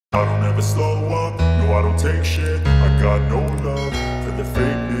I don't ever slow up, no I don't take shit. I got no love for the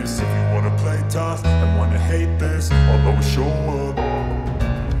fakeness. If you wanna play tough and wanna hate this, I'll always show up.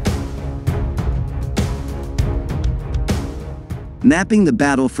 Mapping the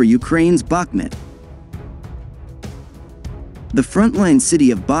battle for Ukraine's Bakhmut. The frontline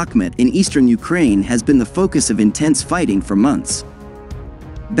city of Bakhmut in eastern Ukraine has been the focus of intense fighting for months.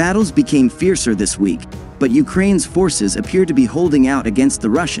 Battles became fiercer this week, but Ukraine's forces appear to be holding out against the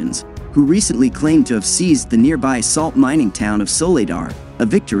Russians, who recently claimed to have seized the nearby salt mining town of Soledar, a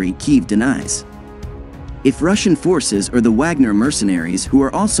victory Kyiv denies. If Russian forces or the Wagner mercenaries who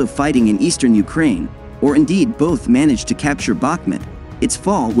are also fighting in eastern Ukraine, or indeed both, manage to capture Bakhmut, its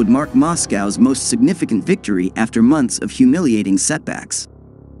fall would mark Moscow's most significant victory after months of humiliating setbacks.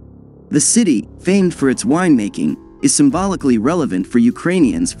 The city, famed for its winemaking, is symbolically relevant for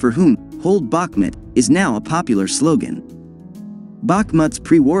Ukrainians for whom "Hold Bakhmut" is now a popular slogan. Bakhmut's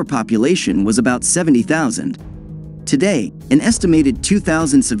pre-war population was about 70,000. Today, an estimated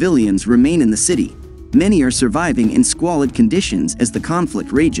 2,000 civilians remain in the city. Many are surviving in squalid conditions as the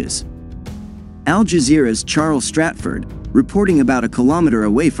conflict rages. Al Jazeera's Charles Stratford, reporting about a kilometer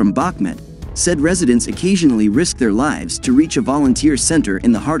away from Bakhmut, said residents occasionally risk their lives to reach a volunteer center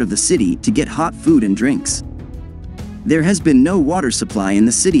in the heart of the city to get hot food and drinks. There has been no water supply in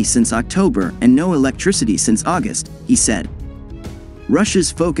the city since October and no electricity since August, he said.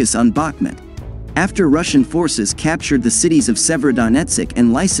 Russia's focus on Bakhmut. After Russian forces captured the cities of Severodonetsk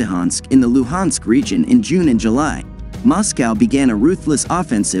and Lysychansk in the Luhansk region in June and July, Moscow began a ruthless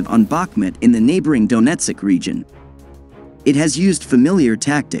offensive on Bakhmut in the neighboring Donetsk region. It has used familiar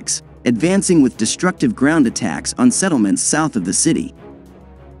tactics, advancing with destructive ground attacks on settlements south of the city.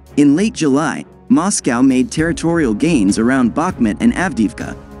 In late July, Moscow made territorial gains around Bakhmut and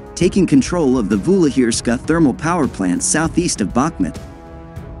Avdiivka, taking control of the Vulahirska thermal power plant southeast of Bakhmut.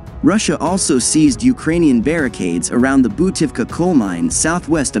 Russia also seized Ukrainian barricades around the Butivka coal mine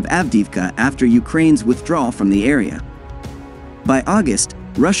southwest of Avdiivka after Ukraine's withdrawal from the area. By August,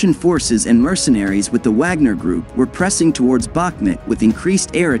 Russian forces and mercenaries with the Wagner Group were pressing towards Bakhmut with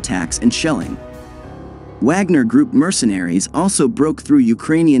increased air attacks and shelling. Wagner Group mercenaries also broke through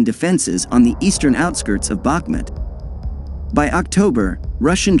Ukrainian defenses on the eastern outskirts of Bakhmut. By October,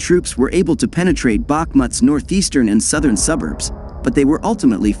 Russian troops were able to penetrate Bakhmut's northeastern and southern suburbs, but they were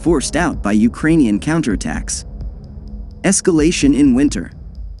ultimately forced out by Ukrainian counterattacks. Escalation in winter.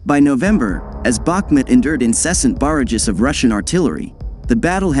 By November, as Bakhmut endured incessant barrages of Russian artillery, the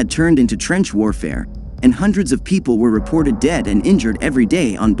battle had turned into trench warfare, and hundreds of people were reported dead and injured every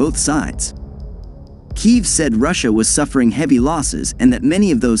day on both sides. Kyiv said Russia was suffering heavy losses and that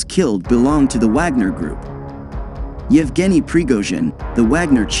many of those killed belonged to the Wagner Group. Yevgeny Prigozhin, the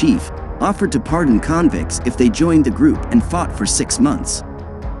Wagner chief, offered to pardon convicts if they joined the group and fought for 6 months.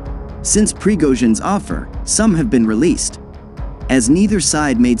 Since Prigozhin's offer, some have been released. As neither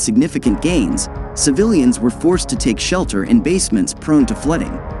side made significant gains, civilians were forced to take shelter in basements prone to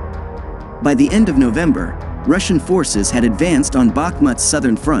flooding. By the end of November, Russian forces had advanced on Bakhmut's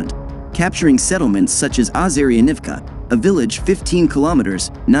southern front, capturing settlements such as Ozeryanivka, a village 15 kilometers,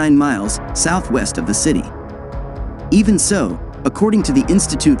 9 miles, southwest of the city. Even so, according to the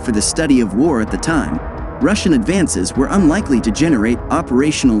Institute for the Study of War at the time, Russian advances were unlikely to generate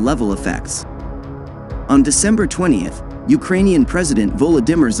operational-level effects. On December 20th, Ukrainian President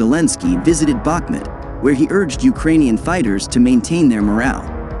Volodymyr Zelensky visited Bakhmut, where he urged Ukrainian fighters to maintain their morale.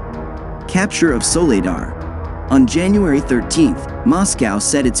 Capture of Soledar. On January 13th, Moscow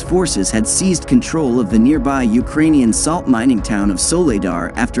said its forces had seized control of the nearby Ukrainian salt mining town of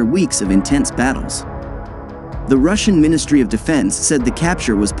Soledar after weeks of intense battles. The Russian Ministry of Defense said the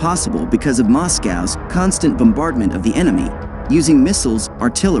capture was possible because of Moscow's constant bombardment of the enemy, using missiles,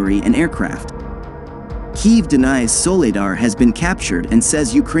 artillery, and aircraft. Kyiv denies Soledar has been captured and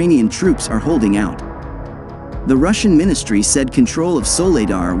says Ukrainian troops are holding out. The Russian ministry said control of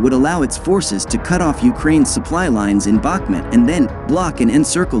Soledar would allow its forces to cut off Ukraine's supply lines in Bakhmut and then block and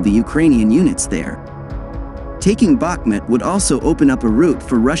encircle the Ukrainian units there. Taking Bakhmut would also open up a route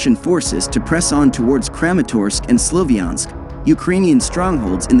for Russian forces to press on towards Kramatorsk and Slovyansk, Ukrainian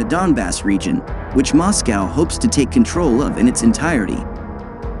strongholds in the Donbass region, which Moscow hopes to take control of in its entirety.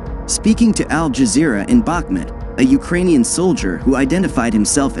 Speaking to Al Jazeera in Bakhmut, a Ukrainian soldier who identified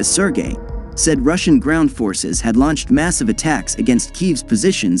himself as Sergei, said Russian ground forces had launched massive attacks against Kyiv's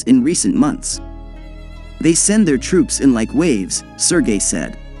positions in recent months. They send their troops in like waves, Sergei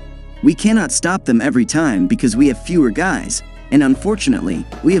said. We cannot stop them every time because we have fewer guys, and unfortunately,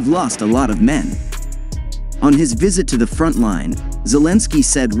 we have lost a lot of men. On his visit to the front line, Zelensky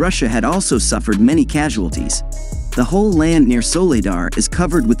said Russia had also suffered many casualties. The whole land near Soledar is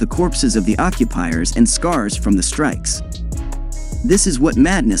covered with the corpses of the occupiers and scars from the strikes. This is what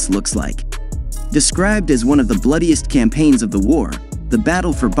madness looks like. Described as one of the bloodiest campaigns of the war, the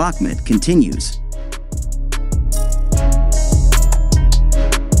battle for Bakhmut continues.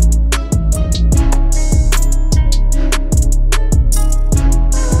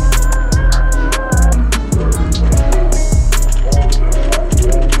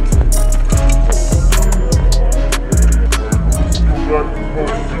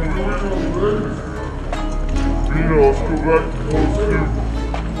 Let's go back to post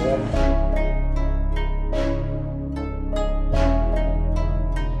 2.